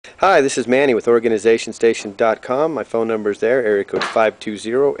Hi, this is Manny with OrganizationStation.com. My phone number is there, area code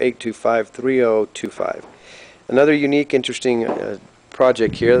 520-825-3025. Another unique, interesting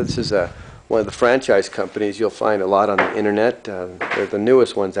project here. This is one of the franchise companies you'll find a lot on the internet. They're the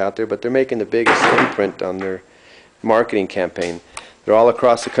newest ones out there, but they're making the biggest imprint on their marketing campaign. They're all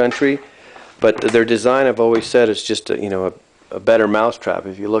across the country, but their design, I've always said, is just a better mousetrap.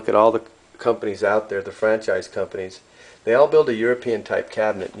 If you look at all the companies out there, the franchise companies, they all build a European type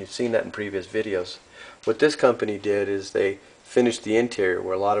cabinet, and you've seen that in previous videos. What this company did is they finished the interior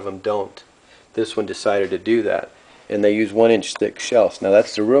where a lot of them don't. This one decided to do that, and they use 1-inch thick shelves. Now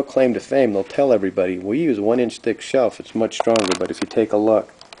that's the real claim to fame. They'll tell everybody, we use 1-inch thick shelf, it's much stronger, but if you take a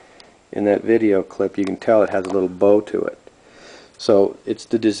look in that video clip, you can tell it has a little bow to it. So it's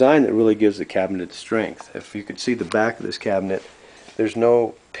the design that really gives the cabinet its strength. If you could see the back of this cabinet, there's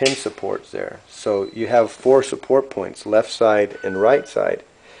no pin supports there. So you have 4 support points, left side and right side.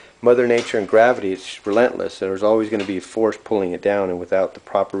 Mother Nature and gravity is relentless. There's always going to be force pulling it down, and without the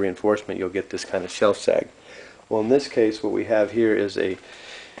proper reinforcement you'll get this kind of shelf sag. Well, in this case what we have here is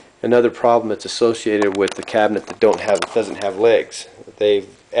another problem that's associated with the cabinet that doesn't have legs. They've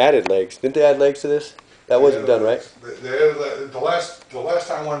added legs. Didn't they add legs to this? That wasn't done, right? The last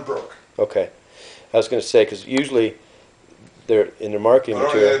time one broke. Okay. I was going to say, because usually in their marketing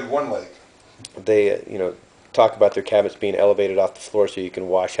material, they had one leg. They talk about their cabinets being elevated off the floor so you can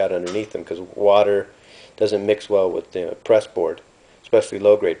wash out underneath them, because water doesn't mix well with the press board, especially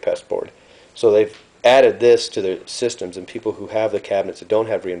low-grade press board. So they've added this to their systems, and people who have the cabinets that don't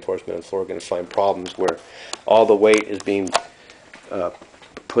have reinforcement on the floor are going to find problems where all the weight is being all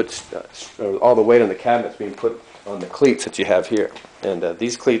the weight on the cabinet is being put on the cleats that you have here, and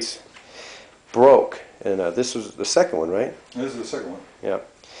these cleats broke. And this was the second one, right? This is the second one. Yeah.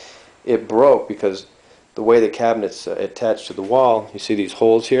 It broke because the way the cabinet's attached to the wall, you see these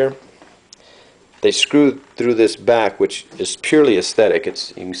holes here? They screwed through this back, which is purely aesthetic. You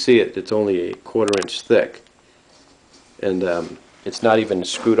can see it's only a 1/4 inch thick. And it's not even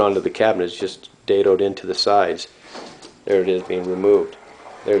screwed onto the cabinet, it's just dadoed into the sides. There it is being removed.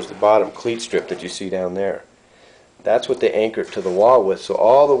 There's the bottom cleat strip that you see down there. That's what they anchored to the wall with. So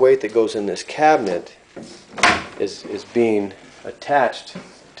all the weight that goes in this cabinet is being attached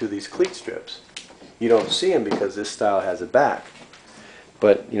to these cleat strips. You don't see them because this style has a back,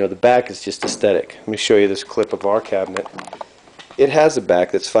 but the back is just aesthetic. Let me show you this clip of our cabinet. It has a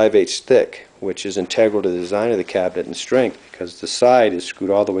back that's 5/8 thick, which is integral to the design of the cabinet and strength, because the side is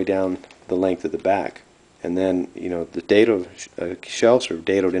screwed all the way down the length of the back, and then the dado shelves are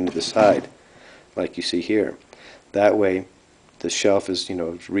dadoed into the side like you see here. That way the shelf is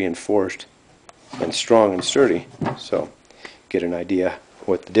reinforced and strong and sturdy, so get an idea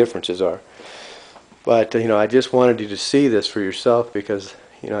what the differences are. But I just wanted you to see this for yourself, because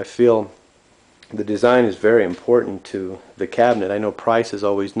I feel the design is very important to the cabinet. I know price is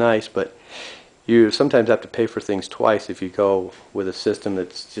always nice, but you sometimes have to pay for things twice if you go with a system that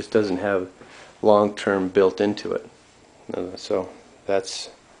just doesn't have long-term built into it. So that's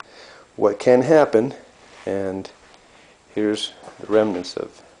what can happen, and here's the remnants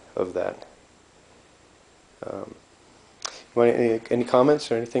of that. Any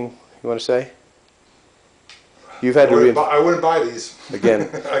comments or anything you want to say? You've had I wouldn't buy these. Again,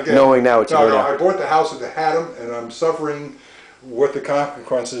 knowing now what you know now. I bought the house that had them, and I'm suffering with the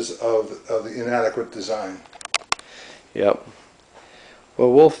consequences of the inadequate design. Yep.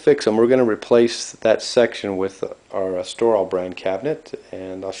 Well, we'll fix them. We're going to replace that section with our Storal brand cabinet,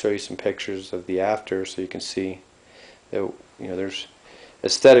 and I'll show you some pictures of the after so you can see that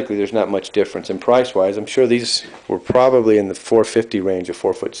aesthetically there's not much difference. And price-wise, I'm sure these were probably in the $450 range, a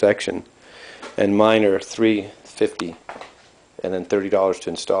 4-foot section, and mine are $350, and then $30 to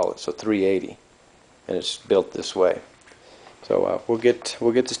install it, so $380, and it's built this way. So we'll get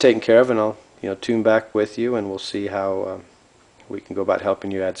this taken care of, and I'll tune back with you, and we'll see how we can go about helping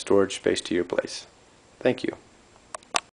you add storage space to your place. Thank you.